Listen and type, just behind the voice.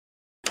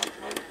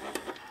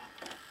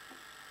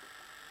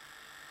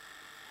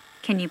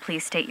Can you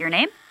please state your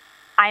name?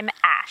 I'm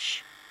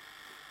Ash.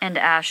 And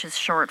Ash is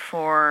short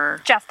for...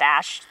 Just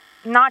Ash.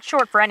 Not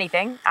short for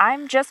anything.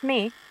 I'm just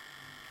me.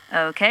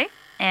 Okay.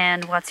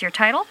 And what's your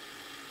title?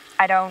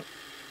 I don't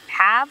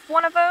have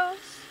one of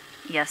those?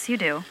 Yes, you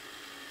do.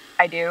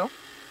 I do?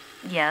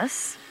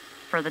 Yes.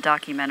 For the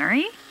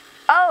documentary?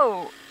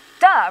 Oh,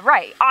 duh,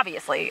 right,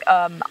 obviously.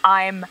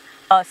 I'm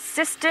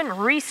assistant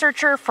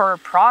researcher for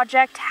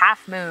Project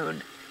Half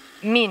Moon.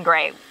 Me and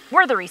Gray,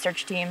 we're the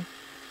research team.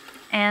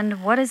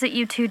 And what is it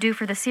you two do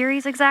for the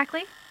series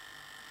exactly?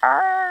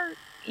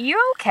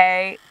 You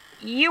okay?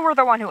 You were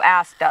the one who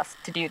asked us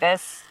to do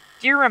this.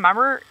 Do you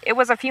remember? It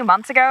was a few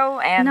months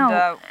ago, and,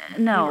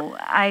 No,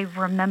 I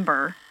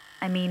remember.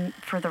 I mean,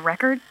 for the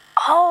record?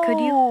 Oh! Could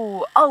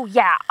you? Oh,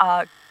 yeah,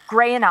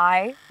 Gray and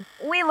I,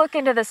 we look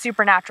into the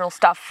supernatural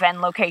stuff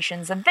and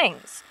locations and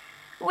things.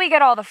 We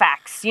get all the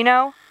facts, you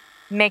know?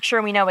 Make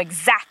sure we know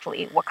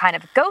exactly what kind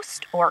of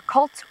ghost or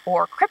cult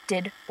or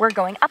cryptid we're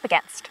going up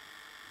against.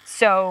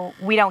 So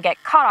we don't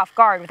get caught off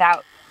guard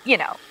without, you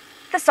know,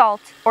 the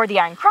salt or the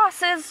iron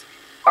crosses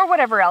or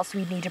whatever else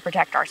we'd need to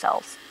protect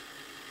ourselves.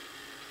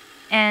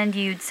 And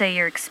you'd say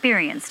you're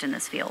experienced in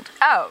this field?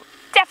 Oh,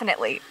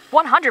 definitely.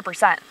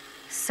 100%.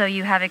 So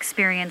you have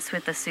experience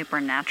with the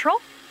supernatural?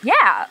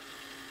 Yeah.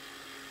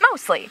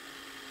 Mostly.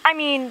 I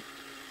mean,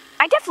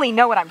 I definitely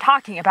know what I'm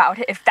talking about,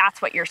 if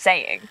that's what you're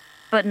saying.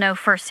 But no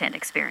first-hand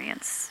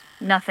experience?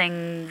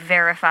 Nothing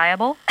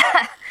verifiable?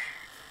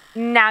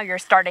 Now you're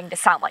starting to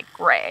sound like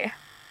Gray.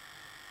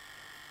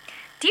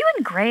 Do you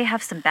and Gray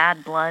have some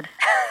bad blood?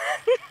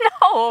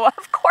 No,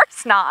 of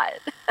course not.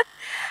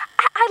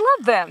 I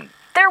love them.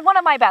 They're one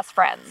of my best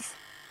friends.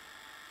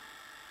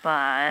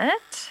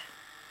 But?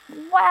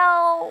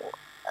 Well,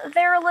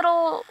 they're a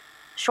little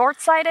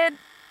short-sighted,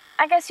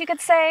 I guess you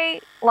could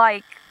say.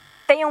 Like,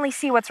 they only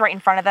see what's right in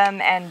front of them,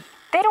 and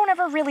they don't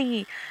ever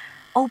really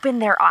open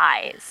their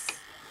eyes,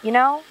 you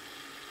know?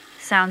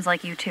 Sounds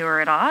like you two are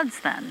at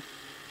odds, then.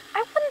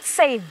 I wouldn't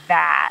say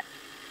that.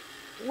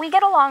 We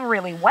get along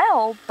really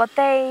well, but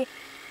I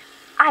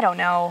don't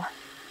know.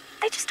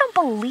 They just don't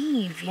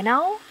believe, you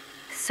know?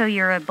 So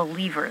you're a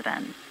believer,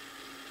 then?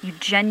 You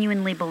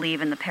genuinely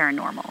believe in the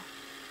paranormal?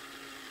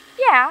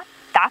 Yeah,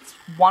 that's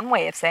one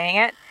way of saying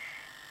it.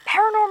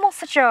 Paranormal's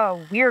such a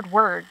weird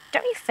word,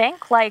 don't you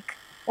think? Like,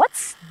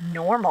 what's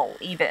normal,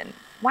 even?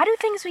 Why do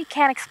things we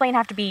can't explain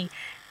have to be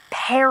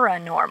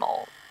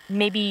paranormal?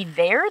 Maybe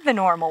they're the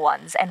normal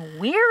ones, and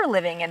we're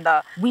living in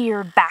the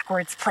weird,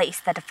 backwards place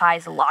that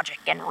defies logic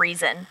and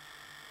reason.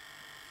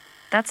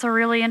 That's a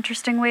really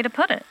interesting way to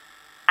put it.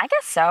 I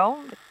guess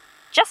so. It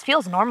just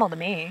feels normal to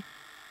me.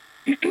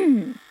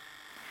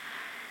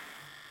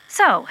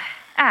 So,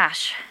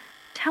 Ash,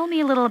 tell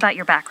me a little about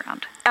your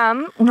background.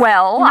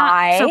 Well,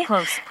 Not so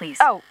close, please.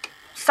 Oh,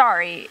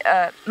 sorry.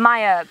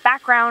 My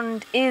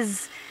background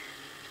is...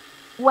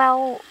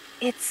 Well,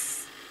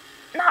 it's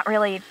not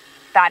really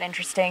that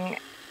interesting.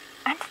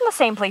 I'm from the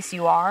same place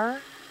you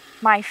are.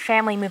 My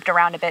family moved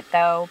around a bit,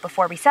 though,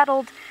 before we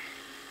settled,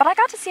 but I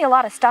got to see a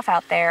lot of stuff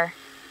out there.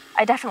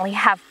 I definitely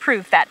have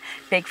proof that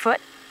Bigfoot,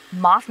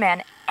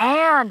 Mothman,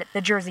 and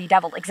the Jersey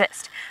Devil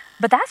exist.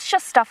 But that's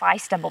just stuff I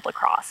stumbled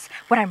across.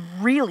 What I'm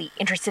really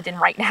interested in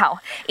right now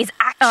is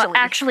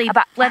actually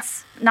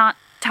let's not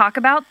talk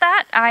about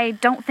that. I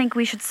don't think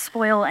we should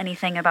spoil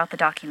anything about the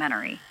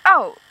documentary.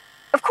 Oh,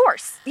 of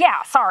course.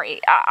 Yeah,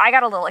 sorry. I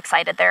got a little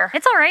excited there.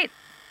 It's all right.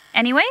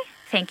 Anyway,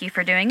 thank you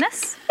for doing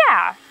this.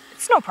 Yeah,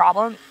 it's no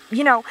problem.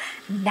 You know,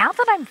 now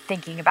that I'm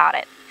thinking about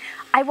it,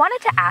 I wanted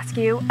to ask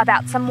you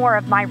about some more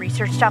of my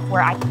research stuff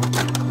where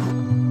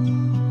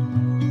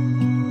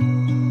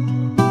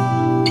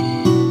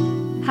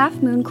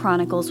Half Moon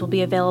Chronicles will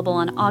be available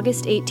on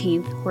August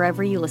 18th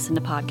wherever you listen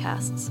to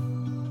podcasts.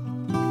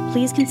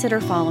 Please consider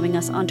following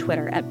us on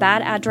Twitter at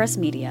Bad Address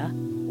Media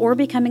or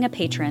becoming a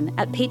patron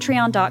at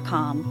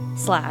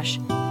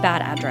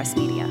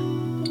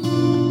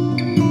patreon.com/badaddressmedia.